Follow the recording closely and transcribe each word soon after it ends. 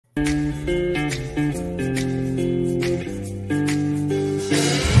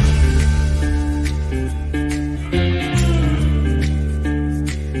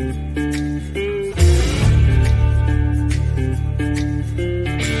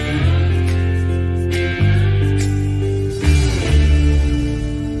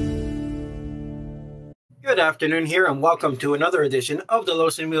afternoon here, and welcome to another edition of the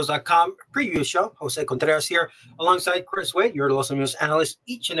LosAlamitos.com preview show. Jose Contreras here alongside Chris Wade, your Los Alamitos analyst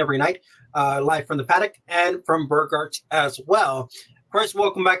each and every night, live from the paddock and from Burgarts as well. Chris,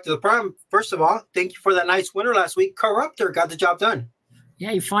 welcome back to the prime. First of all, thank you for that nice winner last week. Corruptor got the job done.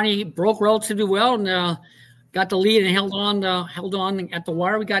 Yeah, he finally broke relatively well and got the lead and held on at the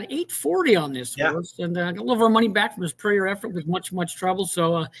wire. We got 840 on this horse, and got a little of our money back from his prior effort with much trouble.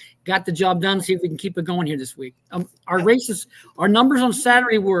 So got the job done. See if we can keep it going here this week. Our races, our numbers on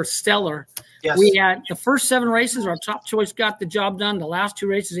Saturday were stellar. Yes. We had the first 7 races. Our top choice got the job done. The last 2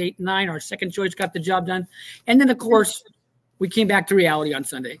 races, 8 and 9, our second choice got the job done. And then, of course, we came back to reality on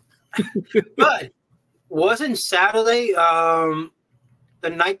Sunday. But wasn't Saturday the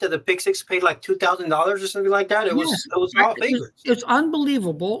night that the pick six paid like $2,000 or something like that? It was all favorites. It's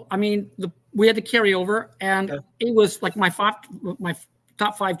unbelievable. I mean, we had the carryover, and it was like my top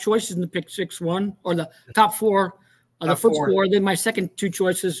 5 choices in the pick 6 won, or the top 4, the first 4. Then my second 2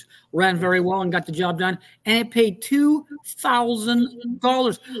 choices ran very well and got the job done, and it paid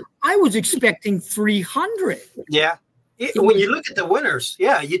 $2,000. I was expecting $300. Yeah. When you look at the winners,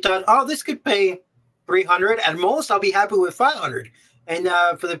 you thought, oh, this could pay $300. At most, I'll be happy with $500. And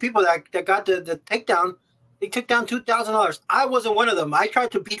for the people that got the takedown, they took down $2,000. I wasn't one of them. I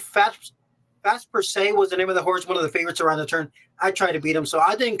tried to beat Fast Per Se was the name of the horse, one of the favorites around the turn. I tried to beat him, so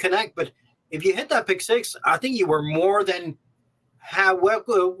I didn't connect. But if you hit that pick 6, I think you were more than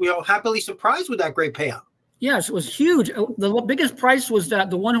happily surprised with that great payout. Yes, it was huge. The biggest price was that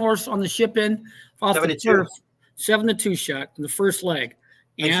the one horse on the ship in off the turf, 7-2 shot in the first leg,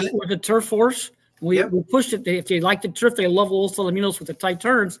 and it was a turf horse. We pushed it. If they liked the trip, they love Los Alamitos with the tight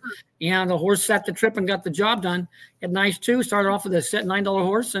turns. And the horse sat the trip and got the job done. At nice too. Started off with a set $9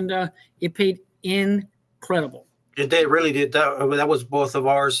 horse, and it paid incredible. They really did. That was both of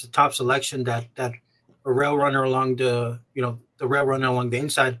ours. The top selection that a rail runner along the rail runner along the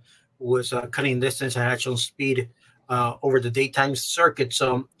inside was cutting distance and actual speed over the daytime circuit.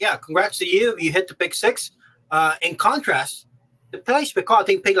 So yeah, congrats to you. You hit the pick 6. In contrast, the place pick I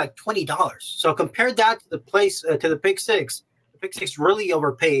think paid like $20. So compare that to the place to the pick 6. The pick 6 really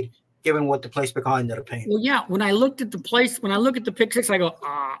overpaid given what the place pick ended up paying. Well, yeah. When I look at the pick 6, I go,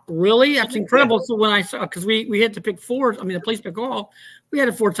 really? That's incredible. So when I saw, because we hit the pick 4, I mean the place pick we had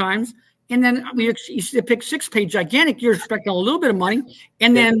it 4 times, and then you see the pick 6 paid gigantic. You're expecting a little bit of money,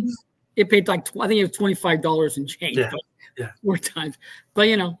 and then it paid like I think it was $25 and change. Yeah. 4 times. But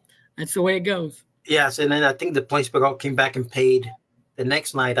that's the way it goes. Yes, and then I think the place pick came back and paid the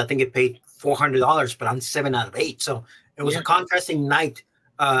next night. I think it paid $400, but on 7 out of 8. So it was a contrasting night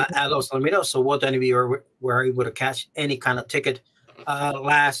at Los Alamitos. So well done if you were able to catch any kind of ticket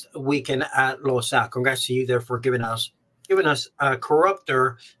last weekend at Los Al. Congrats to you there for giving us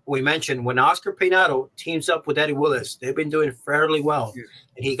Corruptor. We mentioned when Oscar Peinado teams up with Eddie Willis, they've been doing fairly well,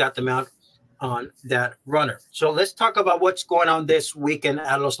 and he got them out on that runner. So let's talk about what's going on this weekend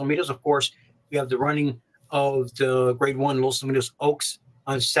at Los Alamitos. Of course, we have the running of the Grade 1 Los Alamitos Oaks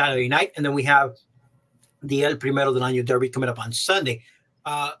on Saturday night, and then we have the El Primero del Año Derby coming up on Sunday.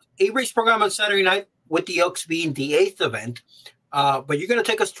 8-race program on Saturday night, with the Oaks being the 8th event. But you're going to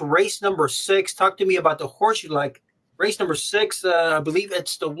take us to race number 6. Talk to me about the horse you like. Race number 6, I believe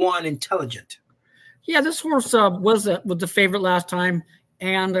it's the one Intelligent. Yeah, this horse was the favorite last time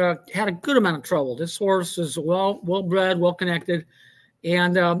and had a good amount of trouble. This horse is well-bred, well-connected.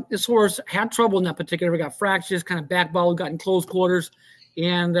 And this horse had trouble in that particular. Got fractures, kind of backballed, got in close quarters,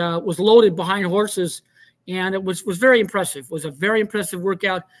 and was loaded behind horses. And it was very impressive. It was a very impressive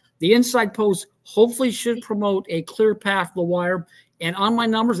workout. The inside post hopefully should promote a clear path to the wire. And on my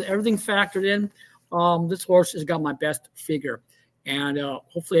numbers, everything factored in, this horse has got my best figure. And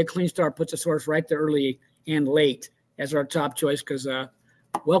hopefully a clean start puts this horse right there early and late as our top choice because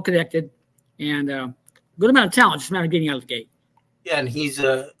well-connected and good amount of talent, just a matter of getting out of the gate. Yeah, and he's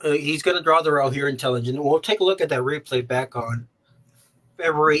going to draw the rail here, Intelligent. We'll take a look at that replay back on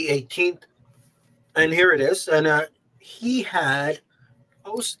February 18th. And here it is. And he had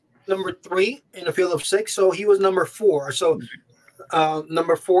post number 3 in a field of 6, so he was number 4. So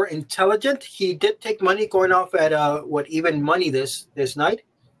number 4, Intelligent. He did take money going off at even money this night.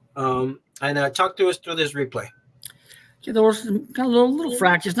 And talk to us through this replay. Yeah, there was got a little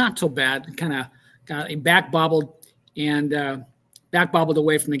fractures, not so bad. Kind of got a back bobbled and back bobbled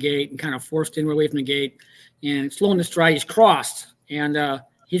away from the gate and kind of forced in away from the gate. And slowing the stride, he's crossed. And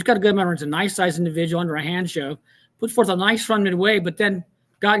he's got a good amount. It's a nice size individual under a hand show. Put forth a nice run midway, but then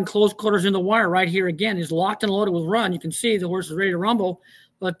got in close quarters in the wire right here again. He's locked and loaded with run. You can see the horse is ready to rumble,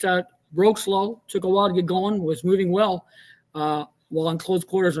 but broke slow. Took a while to get going. Was moving well. well in close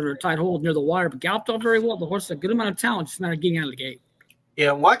quarters or a tight hold near the wire, but galloped off very well. The horse has a good amount of talent, just a matter of getting out of the gate.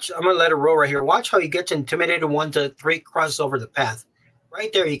 Yeah, watch. I'm going to let it roll right here. Watch how he gets intimidated 1 to 3, crosses over the path.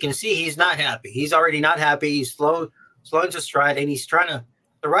 Right there, you can see he's not happy. He's already not happy. He's slow into stride, and he's trying to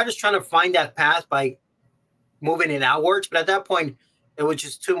 – the rider's trying to find that path by moving it outwards. But at that point, it was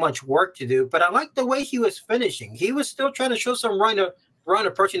just too much work to do. But I like the way he was finishing. He was still trying to show some run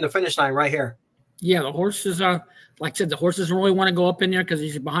approaching the finish line right here. Yeah, the horses like I said, the horse doesn't really want to go up in there because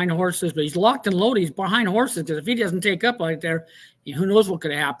he's behind horses, but he's locked and loaded. He's behind horses because if he doesn't take up right there, who knows what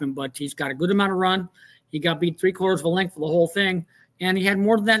could have happened. But he's got a good amount of run. He got beat 3/4 of a length for the whole thing, and he had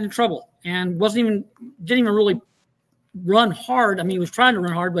more than that in trouble and didn't even really run hard. I mean, he was trying to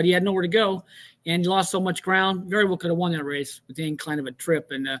run hard, but he had nowhere to go, and he lost so much ground. Very well could have won that race with any kind of a trip,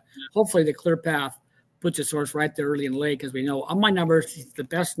 and hopefully the clear path puts his horse right there early and late because we know on my number, it's the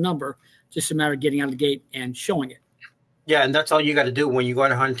best number, just a matter of getting out of the gate and showing it. Yeah, and that's all you got to do when you go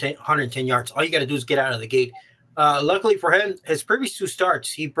at 110 yards. All you got to do is get out of the gate. Luckily for him, his previous 2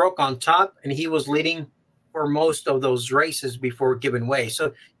 starts, he broke on top, and he was leading for most of those races before giving way.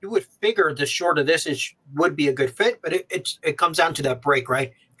 So you would figure the shorter distance would be a good fit, but it comes down to that break,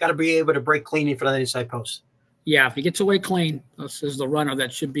 right? Got to be able to break clean in front of the inside post. Yeah, if he gets away clean, this is the runner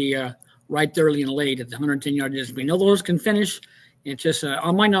that should be right early and late at the 110-yard distance. We know the horse can finish. It's just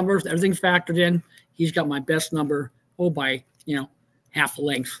on my numbers, everything factored in. He's got my best number, by half a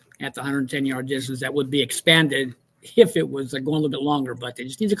length at the 110-yard distance. That would be expanded if it was going a little bit longer, but they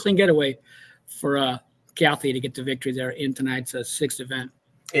just need a clean getaway for Kathy to get the victory there in tonight's 6th event.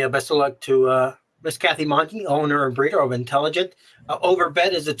 Yeah, best of luck to Miss Kathy Monty, owner and breeder of Intelligent.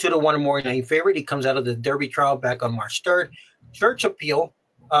 Overbet is a 2-1 more than favorite. He comes out of the Derby trial back on March 3rd. Church Appeal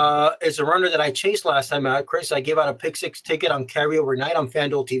is a runner that I chased last time out. Chris, I gave out a pick 6 ticket on carryover night on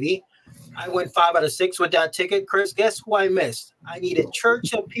FanDuel TV. I went 5 out of 6 with that ticket. Chris, guess who I missed? I needed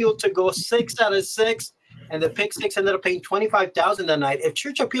Church Appeal to go 6 out of 6, and the pick 6 ended up paying $25,000 that night. If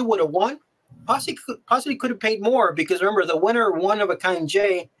Church Appeal would have won, possibly could have paid more because remember the winner, One of a Kind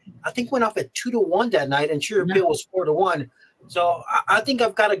J, I think went off at 2-1 that night, and Church Appeal was 4-1. So I think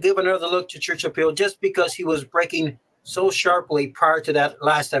I've got to give another look to Church Appeal just because he was breaking so sharply prior to that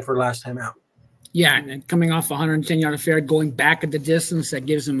last effort last time out. Yeah, and coming off a 110-yard affair, going back at the distance, that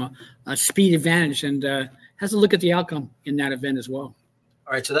gives him a speed advantage and has a look at the outcome in that event as well.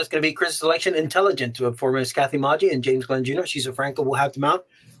 All right, so that's going to be Chris' selection. Intelligent for Miss Kathy Maggi and James Glenn Jr. She's a Franco. We'll have them out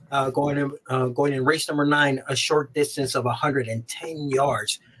going in race number 9, a short distance of 110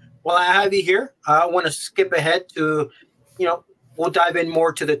 yards. Well, I have you here. I want to skip ahead to, we'll dive in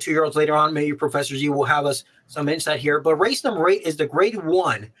more to the 2-year-olds later on. Maybe Professor Z will have us some insight here. But race number 8 is the Grade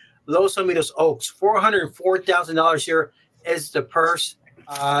 1. Los Alamitos Oaks, $404,000 here is the purse.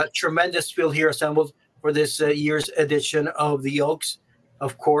 Tremendous field here assembled for this year's edition of the Oaks.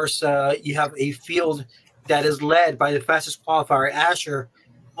 Of course, you have a field that is led by the fastest qualifier, Asher.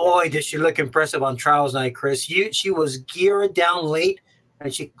 Boy, did she look impressive on trials night, Chris. She was geared down late,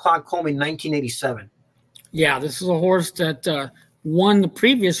 and she clocked home in 1987. Yeah, this is a horse that won the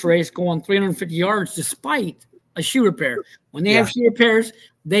previous race going 350 yards despite a shoe repair. When they have shoe repairs,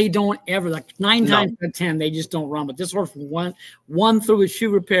 they don't ever, like 9 times out of 10, they just don't run. But this horse won through a shoe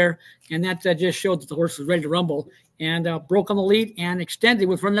repair, and that just showed that the horse was ready to rumble and broke on the lead and extended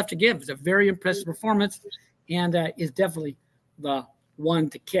with run left to give. It's a very impressive performance and is definitely the one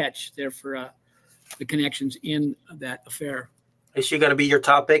to catch there for the connections in that affair. Is she going to be your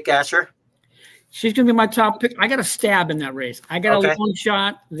top pick, Asher? She's going to be my top pick. I got a stab in that race. I got a long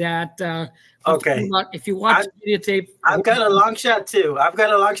shot that if you watch the videotape. I've got a long shot too.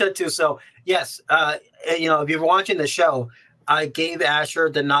 So, yes, if you're watching the show, I gave Asher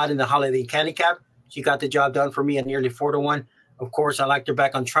the nod in the Holiday Handicap. She got the job done for me at nearly 4-1. Of course, I liked her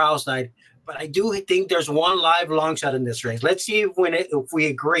back on trials night. But I do think there's one live long shot in this race. Let's see if we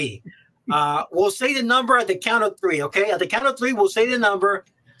agree. We'll say the number at the count of 3, okay? At the count of 3, we'll say the number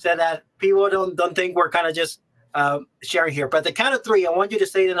so that people don't think we're kind of just sharing here. But at the count of 3, I want you to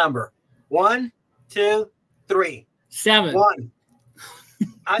say the number. 1, 2, 3. 7. 1.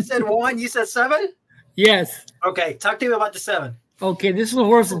 I said 1. You said 7? Yes. Okay. Talk to me about the 7. Okay. This is a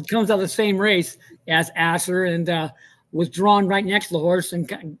horse that comes out of the same race as Asher and was drawn right next to the horse.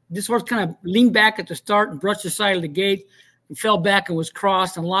 And this horse kind of leaned back at the start and brushed the side of the gate and fell back and was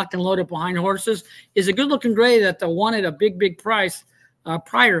crossed and locked and loaded behind horses. Is a good-looking gray that won at a big price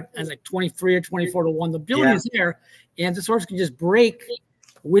prior as like 23 or 24-1. The ability is there, and this horse can just break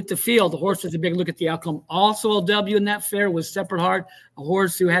with the field. The horse has a big look at the outcome. Also, a W in that fair was Separate Heart, a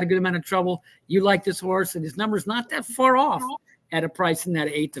horse who had a good amount of trouble. You like this horse, and his number's not that far off at a price in that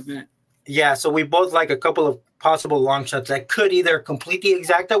 8th event. Yeah, so we both like a couple of possible long shots that could either complete the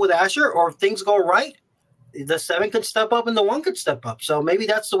exacta with Asher, or if things go right, the 7 could step up and the 1 could step up. So maybe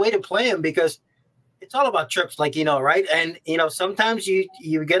that's the way to play him, because it's all about trips, like, right? And sometimes you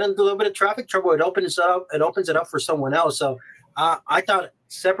get into a little bit of traffic trouble, it opens it up for someone else. So I thought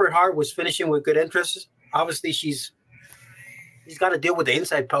Separate Heart was finishing with good interest. Obviously, she's got to deal with the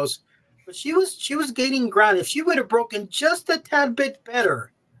inside post, but she was gaining ground. If she would have broken just a tad bit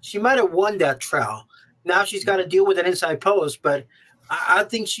better, she might have won that trial. Now she's got to deal with an inside post, but I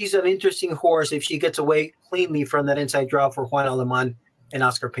think she's an interesting horse if she gets away cleanly from that inside draw for Juan Alemán and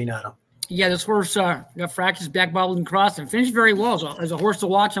Oscar Peinado. Yeah, this horse got fractures, back bobbled, and crossed, and finished very well as a horse to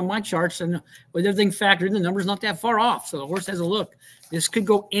watch on my charts. And with everything factored in, the number's not that far off. So the horse has a look. This could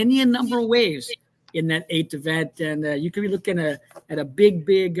go any number of ways in that 8th event, and you could be looking at a big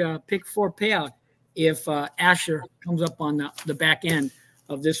pick 4 payout if Asher comes up on the back end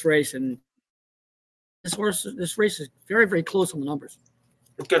of this race. And this race is very, very close on the numbers.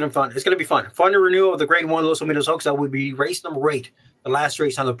 It's good and fun. It's going to be fun. Fun renewal of the Grade 1 Los Alamitos Oaks. That would be race number 8, the last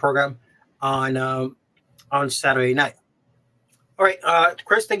race on the program on Saturday night. All right,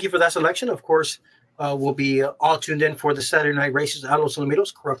 Chris, thank you for that selection. Of course, we'll be all tuned in for the Saturday night races at Los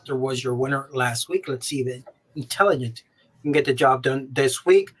Alamitos. Corruptor was your winner last week. Let's see if Intelligent can get the job done this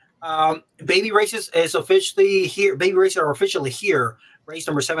week. Baby races is officially here. Baby races are officially here. Race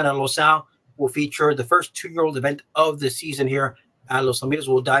number 7 at Los Al will feature the first 2-year-old event of the season here at Los Alamitos.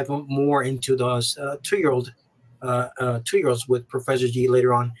 We'll dive more into those 2-year-olds with Professor G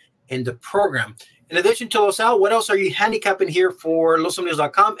later on in the program. In addition to Los Al, what else are you handicapping here for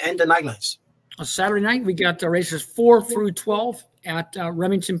losalamitos.com and the Nightlines? On Saturday night, we got the races 4 through 12 at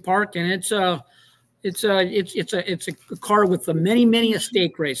Remington Park, and it's a card with the many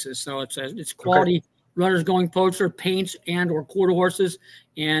stake races. So it's quality runners going poacher, paints, and or quarter horses,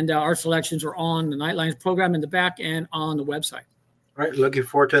 and our selections are on the Nightlines program in the back and on the website. All right, looking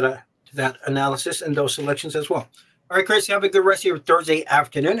forward to that analysis and those selections as well. All right, Chris, have a good rest of your Thursday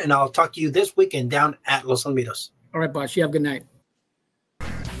afternoon, and I'll talk to you this weekend down at Los Alamitos. All right, boss. You have a good night.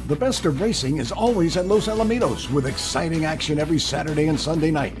 The best of racing is always at Los Alamitos, with exciting action every Saturday and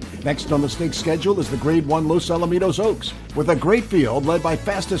Sunday night. Next on the stakes schedule is the Grade 1 Los Alamitos Oaks, with a great field led by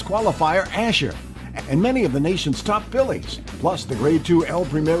fastest qualifier Asher, and many of the nation's top fillies, plus the Grade 2 El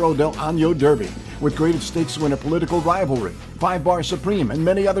Primero del Año Derby, with graded stakes winner Political Rivalry, 5-Bar Supreme, and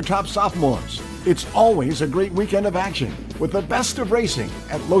many other top sophomores. It's always a great weekend of action, with the best of racing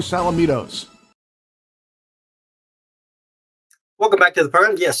at Los Alamitos. Welcome back to the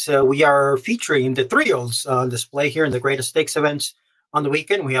program. Yes, we are featuring the 3-year-olds on display here in the greatest stakes events on the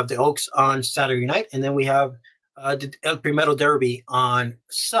weekend. We have the Oaks on Saturday night, and then we have the El Primero Derby on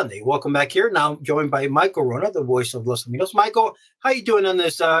Sunday. Welcome back here. Now joined by Michael Wrona, the voice of Los Alamitos. Michael, how are you doing on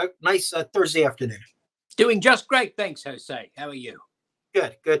this nice Thursday afternoon? Doing just great. Thanks, Jose. How are you?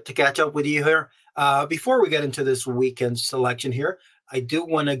 Good to catch up with you here. Before we get into this weekend selection here, I do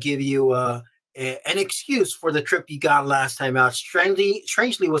want to give you an excuse for the trip you got last time out.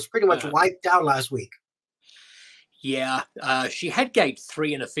 Strangely was pretty much wiped out last week. Yeah, she had gate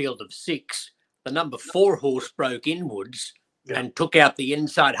 3 in a field of 6. The number 4 horse broke inwards and took out the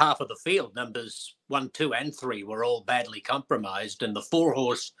inside half of the field. Numbers 1, 2, and 3 were all badly compromised, and the 4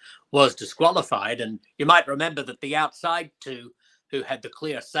 horse was disqualified. And you might remember that the outside 2, who had the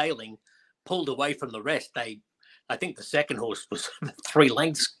clear sailing, pulled away from the rest. I think the second horse was 3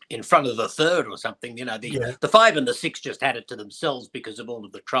 lengths in front of the third or something. The 5 and the 6 just had it to themselves because of all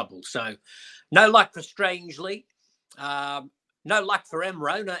of the trouble. So no luck for Strangely. No luck for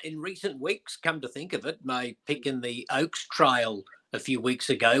Wrona in recent weeks, come to think of it. My pick in the Oaks trial a few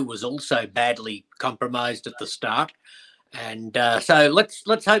weeks ago was also badly compromised at the start. And so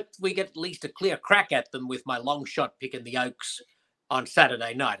let's hope we get at least a clear crack at them with my long shot pick in the Oaks on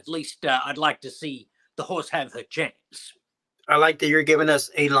Saturday night. At least I'd like to see the horse have her chance. I like that you're giving us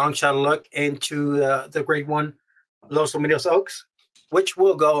a long shot look into the Grade 1 Los Alamitos Oaks, which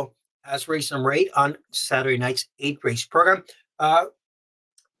will go as race number 8 on Saturday night's 8-race program.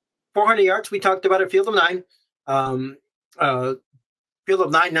 400 yards, we talked about a field of 9. Field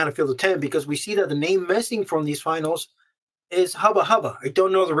of 9, not a field of 10, because we see that the name missing from these finals is Hubba Hubba. I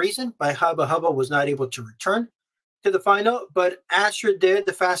don't know the reason why Hubba Hubba was not able to return to the final, but Asher did,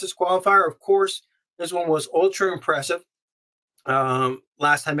 the fastest qualifier. Of course, this one was ultra impressive.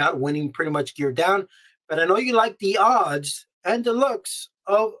 Last time out, winning pretty much geared down. But I know you like the odds and the looks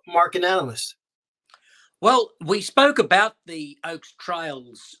of market analysts. Well, we spoke about the Oaks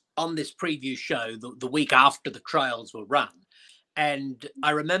trials on this preview show the week after the trials were run. And I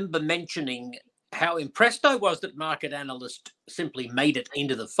remember mentioning how impressed I was that market analyst simply made it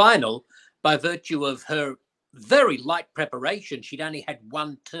into the final by virtue of her very light preparation. She'd only had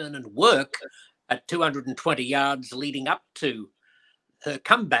one turn and work at 220 yards leading up to her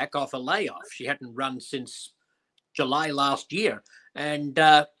comeback off a layoff. She hadn't run since July last year. And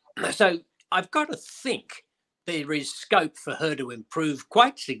so I've got to think there is scope for her to improve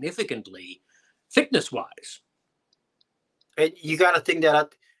quite significantly fitness-wise. And you got to think that,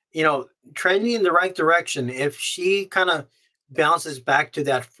 you know, trending in the right direction, if she kind of bounces back to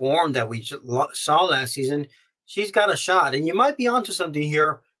that form that we saw last season, she's got a shot. And you might be onto something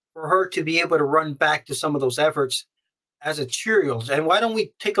here for her to be able to run back to some of those efforts as a Cheerios. And why don't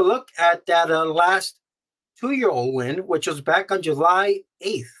we take a look at that last 2-year-old win, which was back on July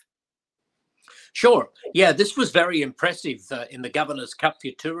 8th. Sure. Yeah, this was very impressive in the Governor's Cup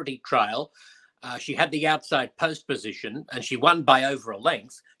Futurity trial. She had the outside post position and she won by over a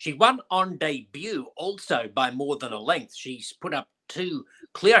length. She won on debut also by more than a length. She's put up 2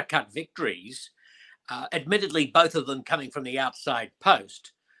 clear-cut victories, admittedly both of them coming from the outside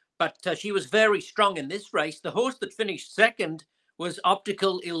post. But she was very strong in this race. The horse that finished second was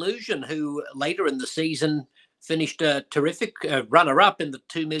Optical Illusion, who later in the season finished a terrific runner-up in the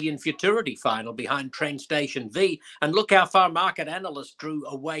 2 million Futurity final behind Train Station V. And look how far market analysts drew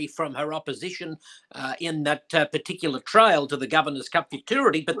away from her opposition in that particular trial to the Governor's Cup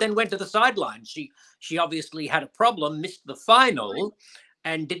Futurity, but then went to the sidelines. She obviously had a problem, missed the final,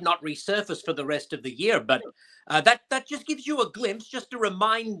 and did not resurface for the rest of the year. But that just gives you a glimpse, just a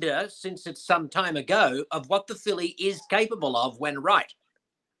reminder, since it's some time ago, of what the filly is capable of when right.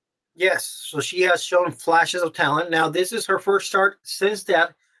 Yes, so she has shown flashes of talent. Now, this is her first start since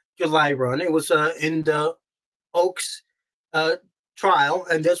that July run. It was in the Oaks trial,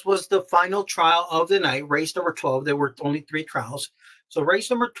 and this was the final trial of the night, race number 12. There were only 3 trials. So race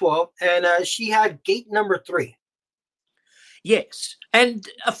number 12, and she had gate number 3. Yes, and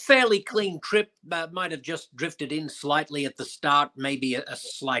a fairly clean trip. Might have just drifted in slightly at the start, maybe a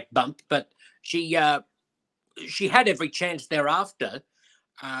slight bump, but she had every chance thereafter.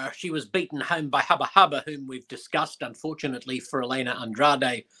 She was beaten home by Hubba Hubba, whom we've discussed. Unfortunately for Elena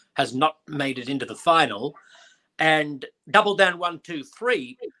Andrade, has not made it into the final. And Double Down 1, 2,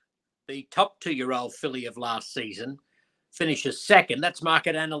 3, the top 2-year-old filly of last season, finishes second. That's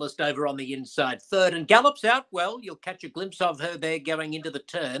market analyst over on the inside third and gallops out. Well, you'll catch a glimpse of her there going into the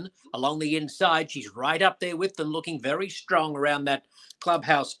turn along the inside. She's right up there with them, looking very strong around that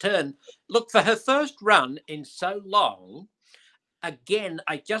clubhouse turn. Look, for her first run in so long, again,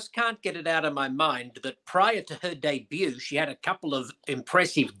 I just can't get it out of my mind that prior to her debut, she had a couple of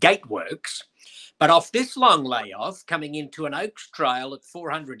impressive gate works. But off this long layoff, coming into an Oaks trial at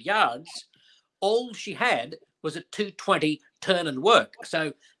 400 yards, all she had was a 220 turn and work.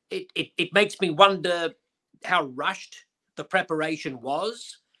 So it makes me wonder how rushed the preparation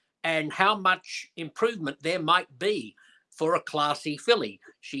was and how much improvement there might be for a classy filly.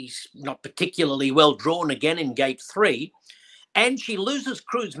 She's not particularly well drawn again in gate 3. And she loses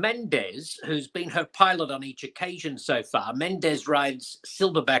Cruz Mendez, who's been her pilot on each occasion so far. Mendez rides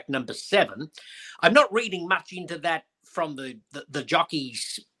Silverback number 7. I'm not reading much into that from the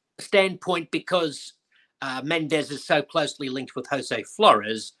jockey's standpoint because Mendez is so closely linked with Jose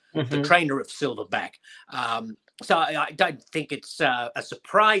Flores, the trainer of Silverback. So I don't think it's a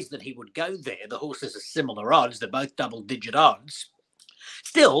surprise that he would go there. The horses are similar odds. They're both double-digit odds.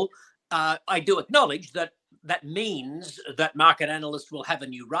 Still, I do acknowledge that means that market analysts will have a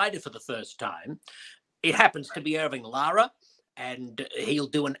new rider for the first time. It happens to be Irving Lara, and he'll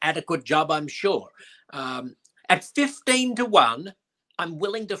do an adequate job, I'm sure. At 15 to 1, I'm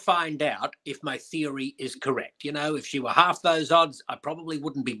willing to find out if my theory is correct. You know, if she were half those odds, I probably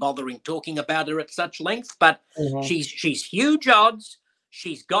wouldn't be bothering talking about her at such length, but she's huge odds.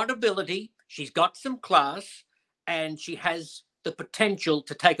 She's got ability. She's got some class, and she has the potential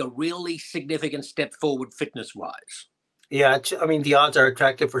to take a really significant step forward fitness-wise. Yeah, I mean, the odds are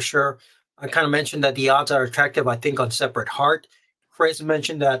attractive for sure. I kind of mentioned that the odds are attractive, I think, on Separate Heart. Chris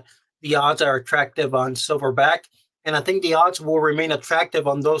mentioned that the odds are attractive on Silverback. And I think the odds will remain attractive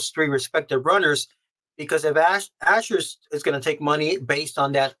on those 3 respective runners because if Asher is going to take money based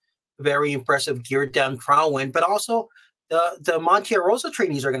on that very impressive geared down trial win, but also the Monte Rosa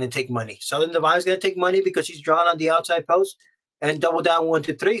trainees are going to take money. Southern Divine is going to take money because she's drawn on the outside post. And Double Down 1,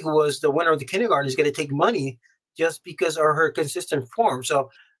 2, 3, who was the winner of the kindergarten, is going to take money just because of her consistent form.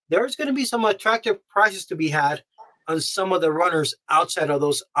 So there's going to be some attractive prices to be had on some of the runners outside of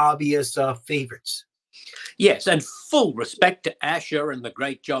those obvious favorites. Yes, and full respect to Asher and the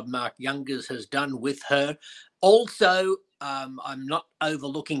great job Mark Youngers has done with her. Also, I'm not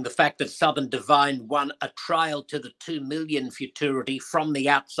overlooking the fact that Southern Divine won a trial to the 2 million futurity from the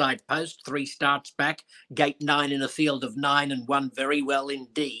outside post, 3 starts back, gate 9 in a field of 9, and won very well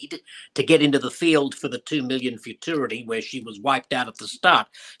indeed to get into the field for the 2 million futurity, where she was wiped out at the start.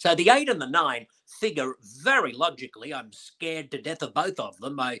 So the 8 and the 9 figure very logically. I'm scared to death of both of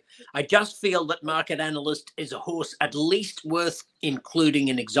them. I just feel that Market Analyst is a horse at least worth including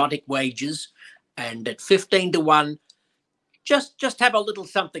in exotic wagers, and at 15 to 1, just have a little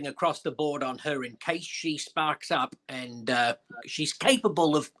something across the board on her in case she sparks up, and she's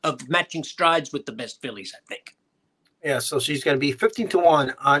capable of matching strides with the best fillies, I think. Yeah, so she's going to be 15 to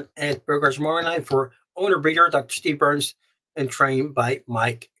 1 on Ed Burger's Morning Line for owner breeder Dr. Steve Burns and trained by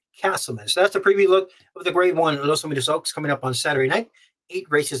Mike Castleman. So that's a preview look of the Grade 1 Los Alamitos Oaks coming up on Saturday night. 8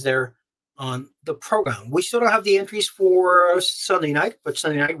 races there on the program. We still don't have the entries for Sunday night, but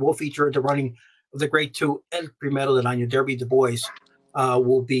Sunday night will feature the running of the Grade 2 El Primero del Año Derby. The boys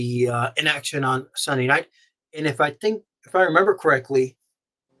will be in action on Sunday night. And if I remember correctly,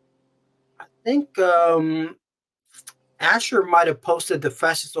 I think Asher might have posted the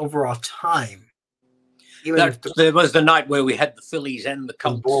fastest overall time. There was the night where we had the fillies and the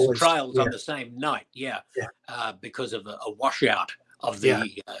Colts trials on the same night, because of a washout of the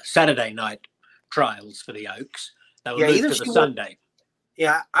Saturday night trials for the Oaks. They were moved to the Sunday.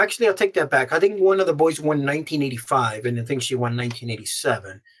 Yeah, actually, I'll take that back. I think one of the boys won 1985, and I think she won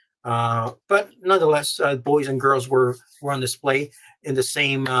 1987. But nonetheless, boys and girls were on display in the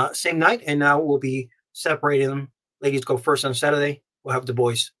same night, and now we'll be separating them. Ladies go first on Saturday. We'll have the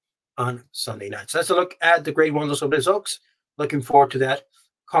boys on Sunday night. So that's a look at the Grade 1 Los Alamitos Oaks. Looking forward to that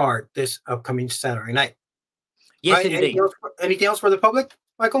card this upcoming Saturday night. Yes, indeed. Anything else for the public,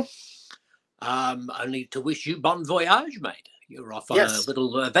 Michael? Only to wish you bon voyage, mate. You're off on a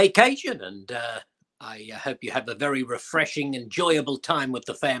little vacation, and I hope you have a very refreshing, enjoyable time with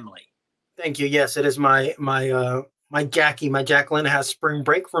the family. Thank you. Yes, it is my Jacqueline has spring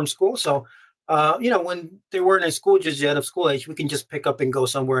break from school, so when they weren't in school just yet of school age, we can just pick up and go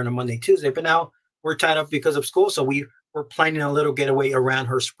somewhere on a Monday, Tuesday. But now we're tied up because of school, so we're planning a little getaway around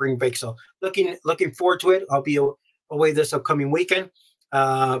her spring break. So looking forward to it. I'll be away this upcoming weekend,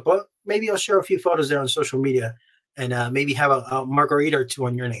 but maybe I'll share a few photos there on social media, and maybe have a margarita or 2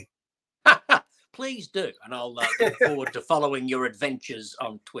 on your name. Please do, and I'll look forward to following your adventures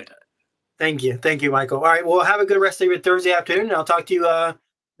on Twitter. Thank you, Michael. All right, well, have a good rest of your Thursday afternoon. I'll talk to you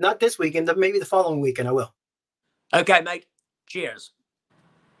not this weekend, but maybe the following weekend. I will. Okay, mate. Cheers.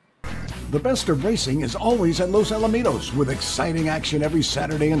 The best of racing is always at Los Alamitos, with exciting action every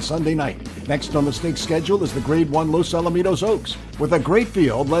Saturday and Sunday night. Next on the stakes schedule is the Grade 1 Los Alamitos Oaks, with a great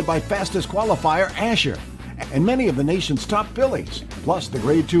field led by fastest qualifier Asher, and many of the nation's top fillies, plus the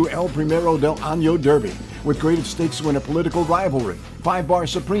Grade 2 El Primero del Año Derby, with graded stakes winner Political Rivalry, 5-Bar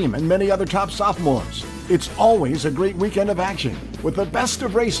Supreme, and many other top sophomores. It's always a great weekend of action, with the best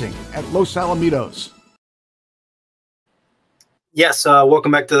of racing at Los Alamitos. Yes,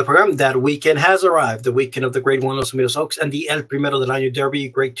 welcome back to the program. That weekend has arrived, the weekend of the Grade 1 Los Alamitos Oaks and the El Primero del Año Derby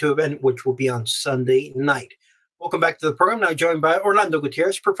Grade 2 event, which will be on Sunday night. Welcome back to the program. Now joined by Orlando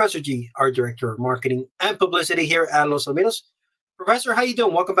Gutierrez, Professor G, our Director of Marketing and Publicity here at Los Alamitos. Professor, how you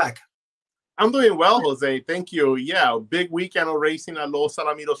doing? Welcome back. I'm doing well, Jose. Thank you. Yeah, big weekend of racing at Los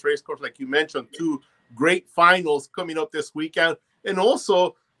Alamitos Racecourse, like you mentioned. 2 great finals coming up this weekend. And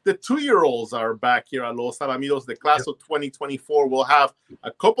also, the 2-year-olds are back here at Los Alamitos. The class of 2024 will have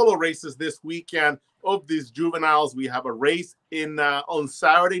a couple of races this weekend of these juveniles. We have a race on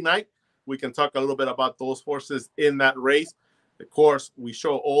Saturday night. We can talk a little bit about those horses in that race. Of course, we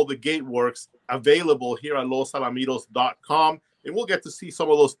show all the gate works available here at losalamitos.com. And we'll get to see some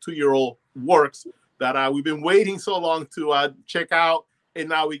of those 2-year-old works that we've been waiting so long to check out. And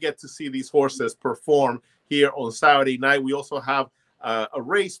now we get to see these horses perform here on Saturday night. We also have a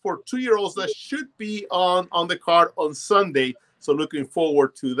race for 2-year-olds that should be on the card on Sunday. So looking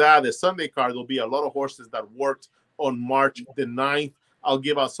forward to that. The Sunday card, there'll be a lot of horses that worked on March the 9th. I'll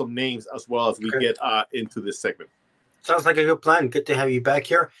give out some names as well as we get into this segment. Sounds like a good plan. Good to have you back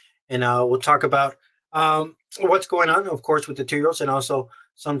here. And we'll talk about what's going on, of course, with the 2-year-olds, and also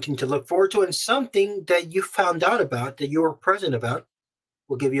something to look forward to, and something that you found out about, that you were present about.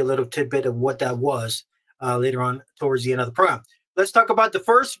 We'll give you a little tidbit of what that was later on towards the end of the program. Let's talk about the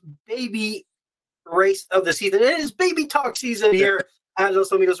first baby race of the season. It is baby talk season here at Los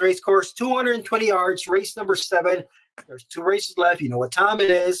Alamitos Racecourse. 220 yards, race number 7. There's 2 races left. You know what time it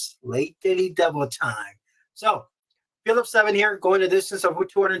is. Late Diddy Devil time. So, field of 7 here, going a distance of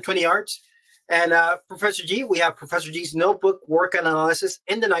 220 yards. And Professor G, we have Professor G's notebook, work analysis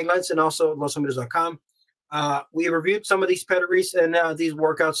in the Nightlines, and also LosAlamitos.com. We reviewed some of these pedigrees and these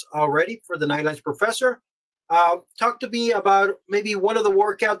workouts already for the Nightlights Professor. Talk to me about maybe one of the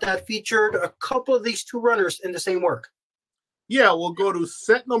workout that featured a couple of these two runners in the same work. Yeah, we'll go to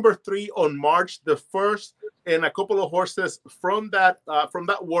set number 3 on March the 1st, and a couple of horses from that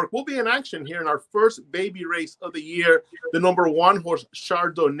work will be in action here in our first baby race of the year. The number 1 horse,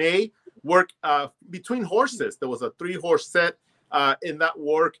 Chardonnay, work between horses. There was a 3-horse set in that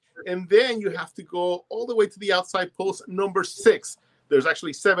work, and then you have to go all the way to the outside post number 6. There's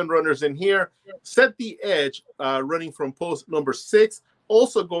actually 7 runners in here. Set the Edge running from post number 6.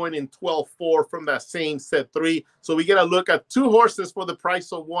 Also going in 12-4 from that same set 3. So we get a look at 2 horses for the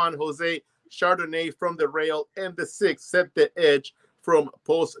price of 1. Jose Chardonnay from the rail, and the 6, Set the Edge from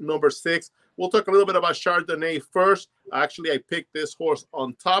post number 6. We'll talk a little bit about Chardonnay first. Actually, I picked this horse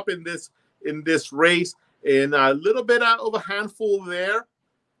on top in this race, and a little bit out of a handful there.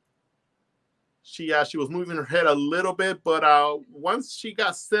 She was moving her head a little bit, but once she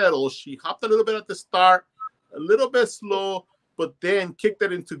got settled, she hopped a little bit at the start, a little bit slow, but then kicked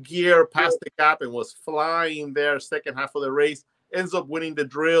it into gear past the gap and was flying there second half of the race. Ends up winning the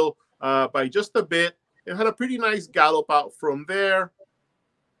drill by just a bit and had a pretty nice gallop out from there.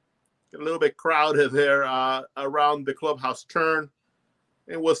 Get a little bit crowded there around the clubhouse turn.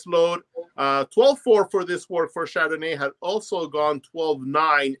 It was slowed. 12-4 for this work for Chardonnay. Had also gone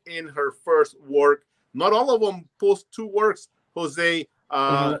 12-9 in her first work. Not all of them post 2 works, Jose.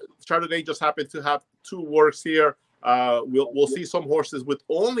 Chardonnay just happened to have 2 works here. We'll see some horses with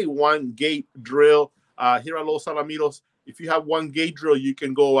only 1 gate drill here at Los Alamitos. If you have 1 gate drill, you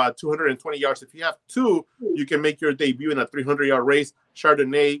can go 220 yards. If you have 2, you can make your debut in a 300-yard race.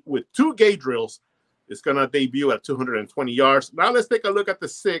 Chardonnay with 2 gate drills is going to debut at 220 yards. Now let's take a look at the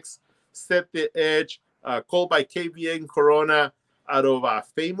 6, Set the Edge, called by KVN Corona out of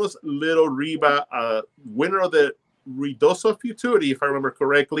famous Little Reba, winner of the Ruidoso Futurity, if I remember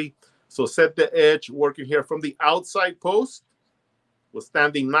correctly. So Set the Edge, working here from the outside post, was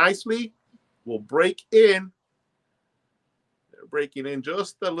standing nicely, will break in. They're breaking in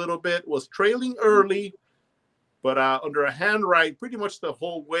just a little bit, was trailing early, but under a hand right pretty much the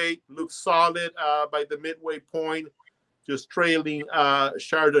whole way. Looks solid by the midway point, just trailing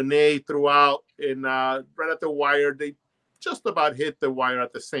Chardonnay throughout. And right at the wire, they just about hit the wire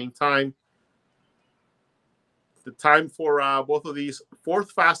at the same time. The time for both of these,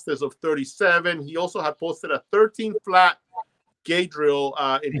 4th fastest of 37. He also had posted a 13 flat gate drill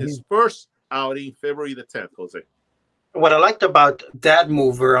in his first outing, February the 10th, Jose. What I liked about that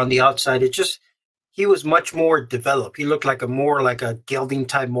mover on the outside, it just, he was much more developed. He looked like a gelding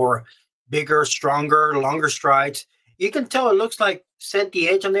type, more bigger, stronger, longer strides. You can tell it looks like Set the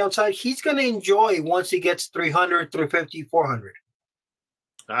Edge on the outside. He's going to enjoy once he gets 300, 350, 400.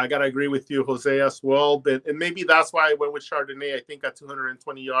 I got to agree with you, Jose, as well. And maybe that's why I went with Chardonnay, I think, at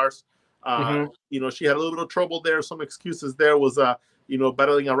 220 yards. You know, she had a little bit of trouble there. Some excuses there was, you know,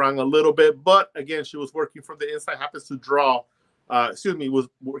 battling around a little bit. But, again, she was working from the inside, happens to draw. Was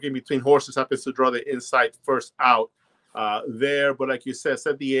working between horses, happens to draw the inside first out there. But, like you said,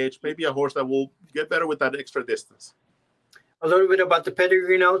 Set the Edge, maybe a horse that will get better with that extra distance. A little bit about the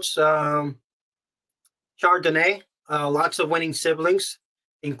pedigree notes. Chardonnay, lots of winning siblings,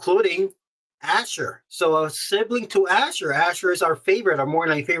 including Asher. So a sibling to Asher. Asher is our favorite, our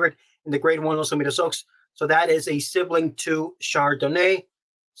morning night favorite in the Grade 1 Los Alamitos Oaks. So that is a sibling to Chardonnay.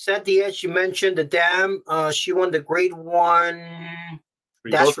 Set the Edge, you mentioned the dam. She won the Grade 1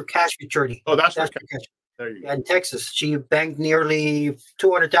 Dash for Cash Futurity. Oh, Dash for Cash. There you go. In Texas. She banked nearly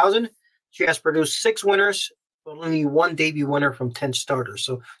 $200,000. She has produced 6 winners, but only 1 debut winner from 10 starters.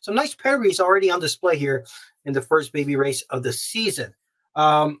 So some nice pedigrees already on display here in the first baby race of the season.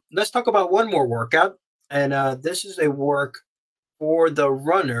 Let's talk about one more workout, and this is a work for the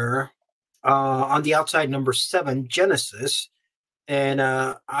runner on the outside, number 7, Genesis. And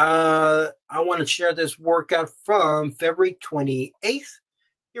I want to share this workout from February 28th.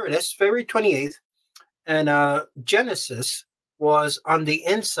 Here it is, February 28th. And Genesis was on the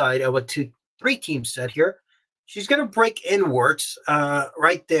inside of a 2-3 set here. She's going to break inwards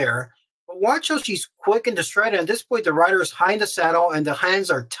right there. But watch how she's quick and distracted. At this point, the rider is high in the saddle and the hands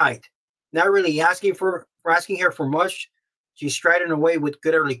are tight. Not really asking her for much. She's striding away with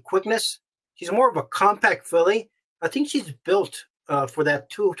good early quickness. She's more of a compact filly. I think she's built for that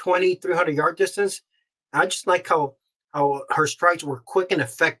 220, 300-yard distance. I just like how her strides were quick and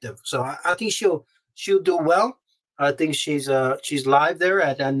effective. So I think she'll do well. I think she's live there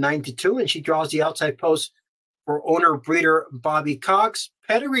at 92, and she draws the outside post for owner breeder Bobby Cox.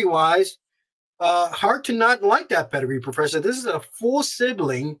 Pedigree wise, hard to not like that pedigree, Professor. This is a full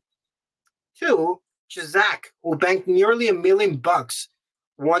sibling to Chazak, who banked nearly $1 million,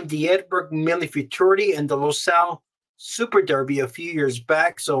 won the Edinburgh Millie Futurity and the Los Al Super Derby a few years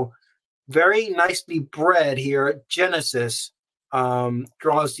back. So very nicely bred here. Genesis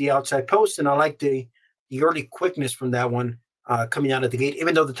draws the outside post, and I like the early quickness from that one coming out of the gate.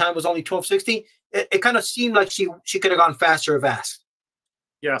 Even though the time was only 12:60, it kind of seemed like she could have gone faster if asked.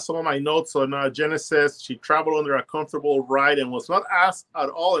 Yeah, some of my notes on Genesis. She traveled under a comfortable ride and was not asked at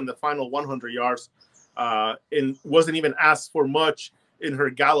all in the final 100 yards, and wasn't even asked for much in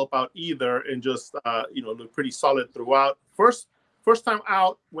her gallop out either, and just looked pretty solid throughout. First time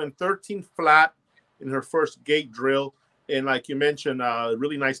out, went 13 flat in her first gate drill, and like you mentioned,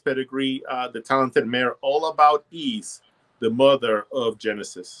 really nice pedigree. The talented mare, All About Ease, the mother of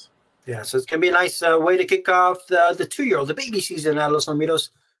Genesis. Yeah, so it's going to be a nice way to kick off the 2-year-old, the baby season at Los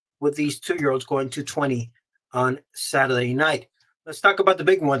Alamitos, with these 2-year-olds going 220 on Saturday night. Let's talk about the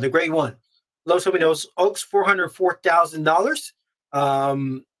big one, the Grade 1. Los Alamitos Oaks,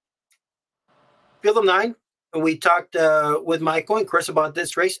 $404,000. Field of 9. We talked with Michael and Chris about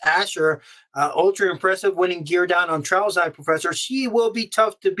this race. Asher, ultra impressive, winning gear down on trials night, Professor. She will be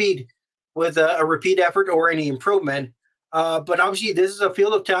tough to beat with a repeat effort or any improvement. But obviously, this is a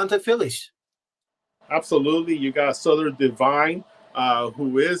field of talented fillies. Absolutely. You got Southern Divine,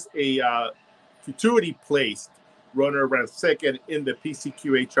 who is a futurity placed runner, ran second in the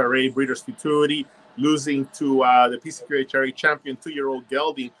PCQHRA Breeders' Futurity, losing to the PCQHRA champion 2-year-old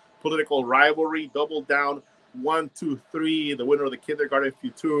Gelding. Political Rivalry, Double Down, 1, 2, 3, the winner of the Kindergarten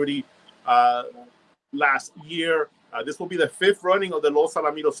Futurity last year. This will be the 5th running of the Los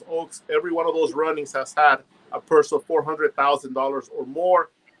Alamitos Oaks. Every one of those runnings has had a purse of $400,000 or more.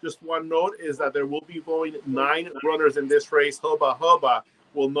 Just one note is that there will be going 9 runners in this race. Hubba Hubba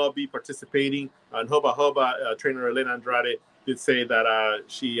will not be participating. And Hubba Hubba, trainer Elena Andrade, did say that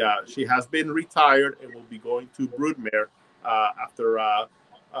she has been retired and will be going to Broodmare after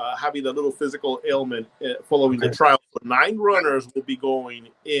having a little physical ailment following the trial. But 9 runners will be going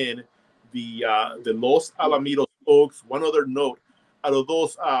in the Los Alamitos Oaks. One other note, out of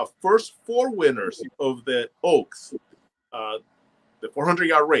those first 4 winners of the Oaks, the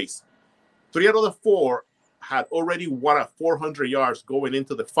 400-yard race, 3 out of the 4 had already won at 400 yards going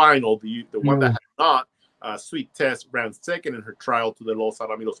into the final. The one that had not, Sweet Tess, ran second in her trial to the Los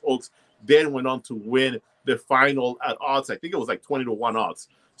Alamitos Oaks, then went on to win the final at odds. I think it was like 20-1 odds.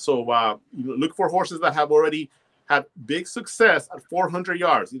 So look for horses that have already had big success at 400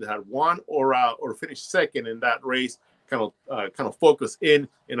 yards, either had won or finished second in that race. Kind of focus in,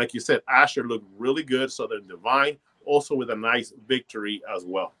 and like you said, Asher looked really good. Southern Divine also with a nice victory as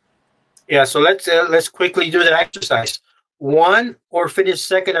well. Yeah, so let's quickly do that exercise. 1 or finish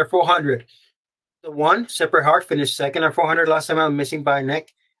second at 400. The 1, Separate Heart, finished second at 400 last time. I'm missing by a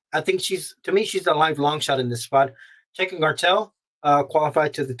neck. I think she's a live long shot in this spot. Checking Cartel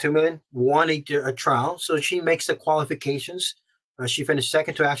qualified to the 2 million, won a trial, so she makes the qualifications. She finished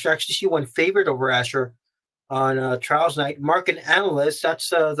second to Asher. Actually, she won favorite over Asher on trials night. Market Analyst, that's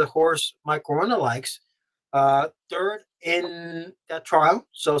the horse Mike Wrona likes. 3rd in that trial,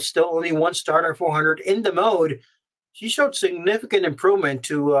 so still only 1 starter, 400 in the mode. She showed significant improvement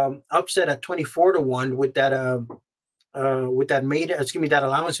to upset at 24-1 with that that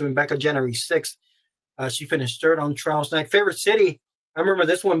allowance from back on January 6th. She finished 3rd on trials night. Favorite City, I remember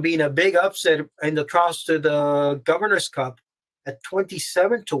this one being a big upset in the trials to the Governor's Cup at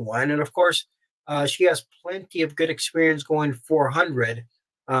 27-1, and of course she has plenty of good experience going 400.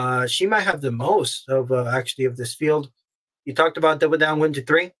 She might have the most of actually of this field. You talked about Double Down 1 to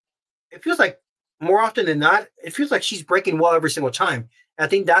 3. It feels like more often than not, it feels like she's breaking well every single time. I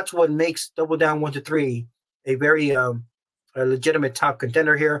think that's what makes Double Down 1 to 3 a very a legitimate top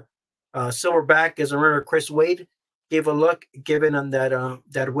contender here. Silverback is a runner. Chris Wade gave a look given on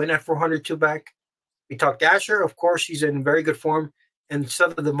that win at 402 back. We talked Asher, of course, she's in very good form, and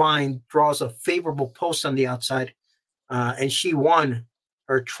Southern Divine draws a favorable post on the outside, and she won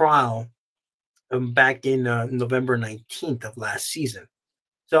her trial back in November 19th of last season.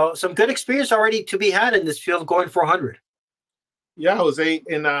 So some good experience already to be had in this field going 400. Yeah, Jose.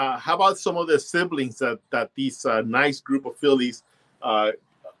 And how about some of the siblings that these nice group of fillies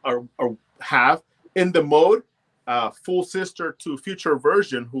have in the mode? Full sister to Future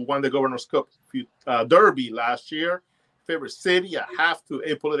Version, who won the Governor's Cup Derby last year. Favorite City, a half to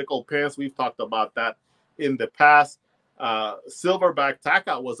Apolitical Pants. We've talked about that in the past. Silverback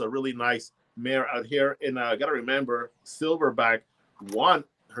Taka was a really nice mare out here, and got to remember, Silverback won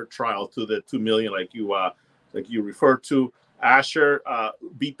her trial to the 2 million, like you referred to. Asher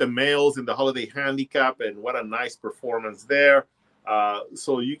beat the males in the Holiday Handicap, and what a nice performance there.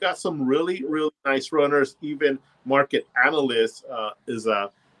 So you got some really, really nice runners. Even market analyst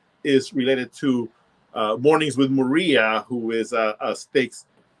is related to Mornings with Maria, who is a stakes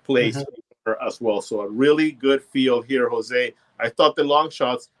place as well. So a really good field here, Jose. I thought the long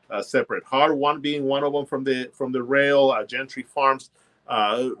shots separate. Hard one being one of them from the rail, Gentry Farms.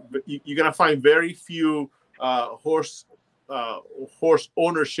 You're gonna find very few horse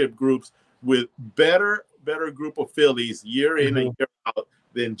ownership groups with better group of fillies year in and year out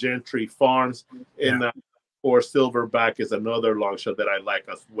than Gentry Farms. And or Silverback is another long shot that I like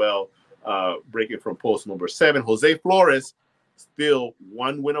as well. Breaking from post number 7. Jose Flores still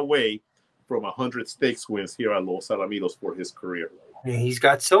 1 win away from 100 stakes wins here at Los Alamitos for his career. Yeah, he's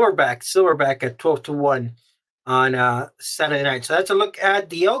got Silverback at 12-1 on Saturday night. So that's a look at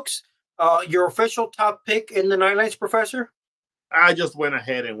the Oaks. Your official top pick in the 9 nights, Professor? I just went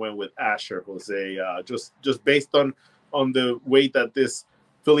ahead and went with Asher, Jose. Just based on the way that this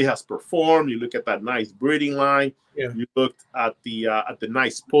filly has performed. You look at that nice breeding line. Yeah. You looked at the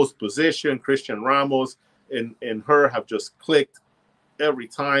nice post position. Christian Ramos and her have just clicked every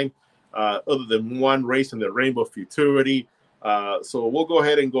time, other than one race in the Rainbow Futurity. So we'll go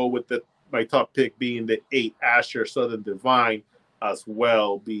ahead and go with my top pick being the 8 Asher Southern Divine, as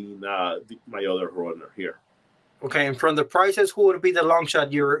well being my other runner here. Okay, and from the prices, who would be the long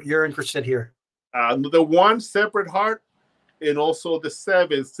shot you're interested here? The 1 Separate Heart, and also the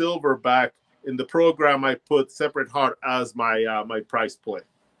 7 Silverback. In the program, I put Separate Heart as my my price play.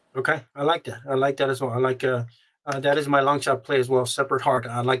 Okay, I like that. I like that as well. I like that is my long shot play as well. Separate Heart.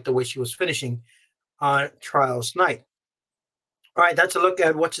 I like the way she was finishing on trials night. All right, that's a look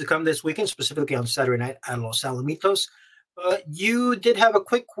at what's to come this weekend, specifically on Saturday night at Los Alamitos. You did have a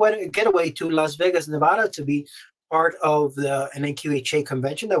quick getaway to Las Vegas, Nevada, to be part of the NAQHA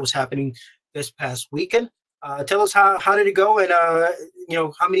convention that was happening this past weekend. Tell us how did it go, and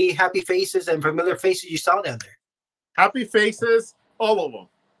how many happy faces and familiar faces you saw down there. Happy faces, all of them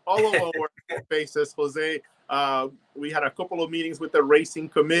were happy faces, Jose. We had a couple of meetings with the racing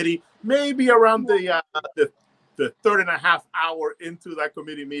committee, maybe around the 3.5 hour into that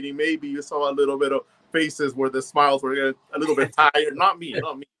committee meeting. Maybe you saw a little bit of faces where the smiles were a little bit tired. Not me.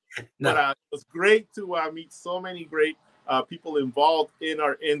 No. But it was great to meet so many great people involved in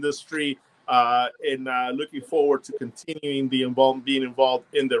our industry, and looking forward to continuing being involved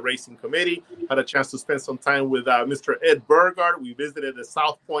in the racing committee. Had a chance to spend some time with Mr. Ed Burgard. We visited the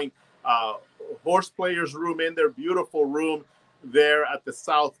South Point horse players room in their beautiful room there at the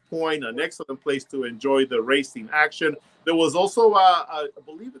South Point, an excellent place to enjoy the racing action. There was also, I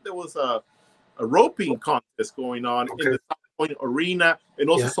believe that there was a roping contest going on in the South Point Arena, and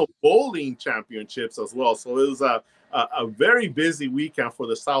also some bowling championships as well. So it was a very busy weekend for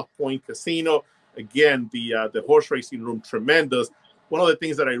the South Point Casino. Again, the horse racing room, tremendous. One of the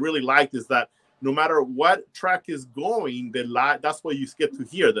things that I really liked is that no matter what track is going, that's what you get to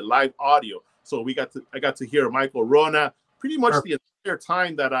hear, the live audio. So I got to hear Michael Wrona pretty much the entire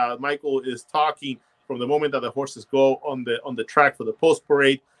time that Michael is talking, from the moment that the horses go on the track for the post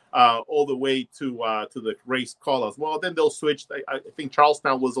parade, all the way to the race call as well. Then they'll switch. I think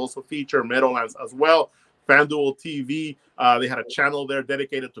Charlestown was also featured, Meadowlands as well. FanDuel TV, they had a channel there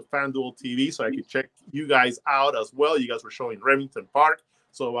dedicated to FanDuel TV, so I could check you guys out as well. You guys were showing Remington Park,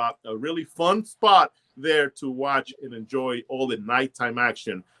 so a really fun spot there to watch and enjoy all the nighttime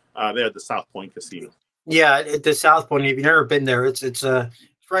action there at the South Point Casino. Yeah, at the South Point, if you've never been there, it's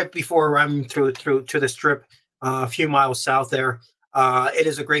right before I'm through to the Strip, a few miles south there. It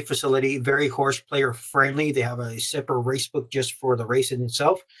is a great facility, very horse player friendly. They have a separate race book just for the racing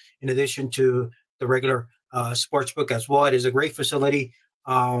itself, in addition to the regular sports book as well. It is a great facility,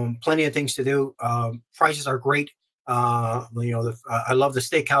 plenty of things to do. Prices are great. I love the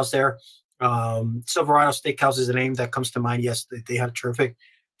steakhouse there. Silverado Steakhouse is the name that comes to mind. Yes, they had a terrific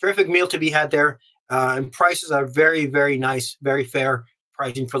meal to be had there. And prices are very, very nice, very fair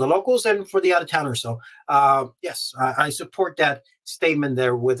pricing for the locals and for the out-of-towners. So, yes, I support that statement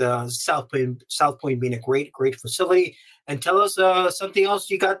there with South Point being a great facility. And tell us something else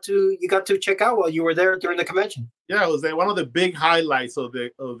you got to check out while you were there during the convention. Yeah, it was one of the big highlights of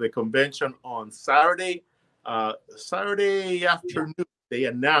the convention on Saturday afternoon. They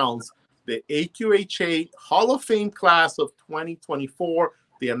announced the AQHA Hall of Fame class of 2024.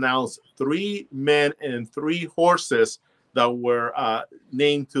 They announced 3 men and 3 horses that were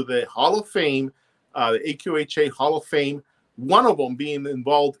named to the Hall of Fame, the AQHA Hall of Fame. One of them being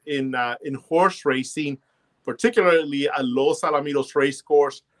involved in horse racing, particularly at Los Alamitos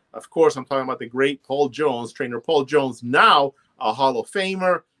Racecourse. Of course, I'm talking about the great Paul Jones, trainer Paul Jones, now a Hall of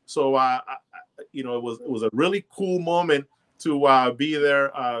Famer. So, it was a really cool moment to be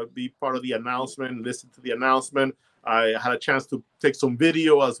there, be part of the announcement, listen to the announcement. I had a chance to take some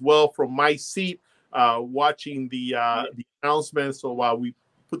video as well from my seat, watching the announcement. So we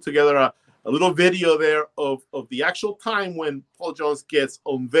put together a little video there of the actual time when Paul Jones gets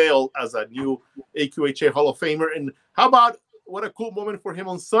unveiled as a new AQHA Hall of Famer. And how about what a cool moment for him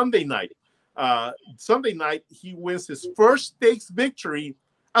on Sunday night. Sunday night, he wins his first stakes victory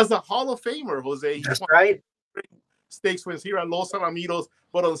as a Hall of Famer, Jose. That's right. Stakes wins here at Los Alamitos,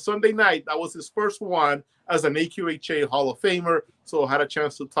 but on Sunday night, that was his first one as an AQHA Hall of Famer. So I had a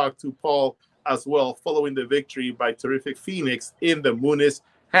chance to talk to Paul as well, following the victory by Terrific Phoenix in the Muniz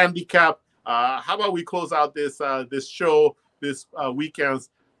handicap. How about we close out this show, this weekend's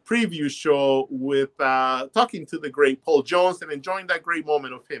preview show, with talking to the great Paul Jones and enjoying that great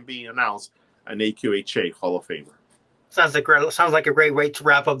moment of him being announced an AQHA Hall of Famer. Sounds like a great way to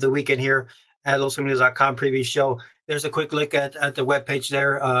wrap up the weekend here at losalamitos.com preview show. There's a quick look at the webpage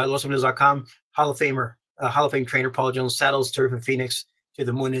there, losalamitos.com. Hall of Fame trainer Paul Jones saddles Terrific Phoenix to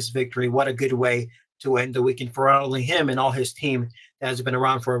the Muniz victory. What a good way to end the weekend for not only him and all his team that has been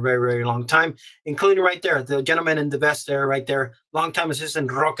around for a very, very long time, including right there, the gentleman in the vest there, right there, longtime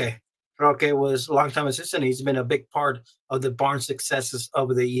assistant Roque. Roque was a longtime assistant. He's been a big part of the barn successes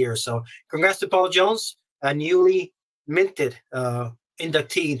over the years. So congrats to Paul Jones, a newly minted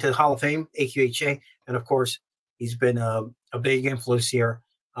inductee into the Hall of Fame, AQHA. And of course, he's been a big influence here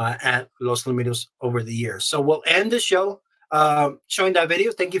at Los Alamitos over the years. So we'll end the show showing that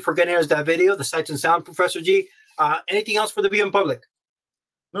video. Thank you for getting us that video, the sights and sound, Professor G. Anything else for the viewing public?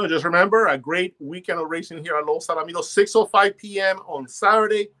 No, just remember, a great weekend of racing here at Los Alamitos, 6:05 p.m. on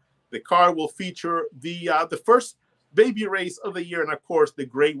Saturday. The card will feature the first baby race of the year, and of course, the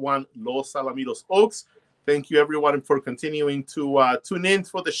great one, Los Alamitos Oaks. Thank you, everyone, for continuing to tune in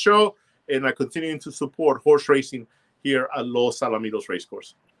for the show and continuing to support horse racing here at Los Alamitos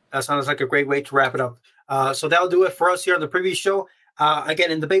Racecourse. That sounds like a great way to wrap it up. So that'll do it for us here on the preview show.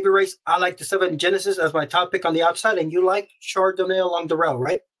 Again, in the baby race, I like the 7 Genesis as my top pick on the outside, and you like Chardonnay along the rail,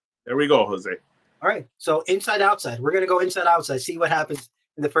 right? There we go, Jose. All right. So inside, outside. We're going to go inside, outside, see what happens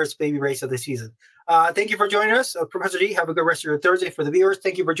in the first baby race of the season. Thank you for joining us. Professor G, have a good rest of your Thursday. For the viewers,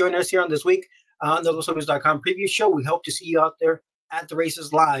 thank you for joining us here on this week on the losalamitos.com preview show. We hope to see you out there at the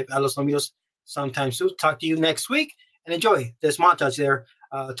races live at Los Alamitos sometime soon. Talk to you next week, and enjoy this montage there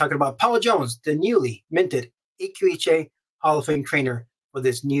talking about Paul Jones, the newly minted AQHA Hall of Fame trainer for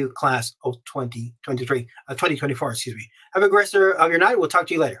this new class of 2024, excuse me. Have a great rest of your night. We'll talk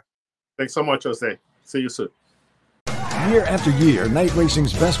to you later. Thanks so much, Jose. See you soon. Year after year, night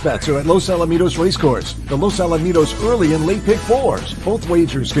racing's best bets are at Los Alamitos Racecourse. The Los Alamitos early and late pick fours. Both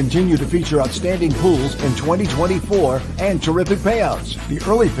wagers continue to feature outstanding pools in 2024 and terrific payouts. The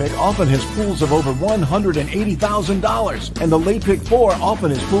early pick often has pools of over $180,000, and the late pick four often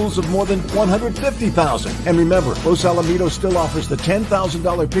has pools of more than $150,000. And remember, Los Alamitos still offers the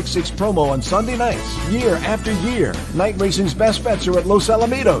 $10,000 Pick 6 promo on Sunday nights. Year after year, night racing's best bets are at Los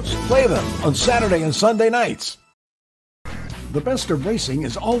Alamitos. Play them on Saturday and Sunday nights. The best of racing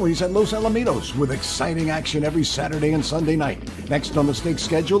is always at Los Alamitos, with exciting action every Saturday and Sunday night. Next on the stakes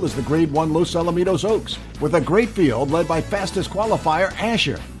schedule is the Grade 1 Los Alamitos Oaks, with a great field led by fastest qualifier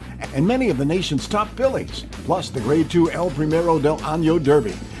Asher, and many of the nation's top fillies, plus the Grade 2 El Primero del Año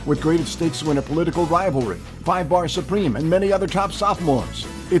Derby, with graded stakes winner Political Rivalry, 5 Bar Supreme, and many other top sophomores.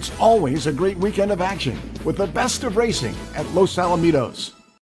 It's always a great weekend of action, with the best of racing at Los Alamitos.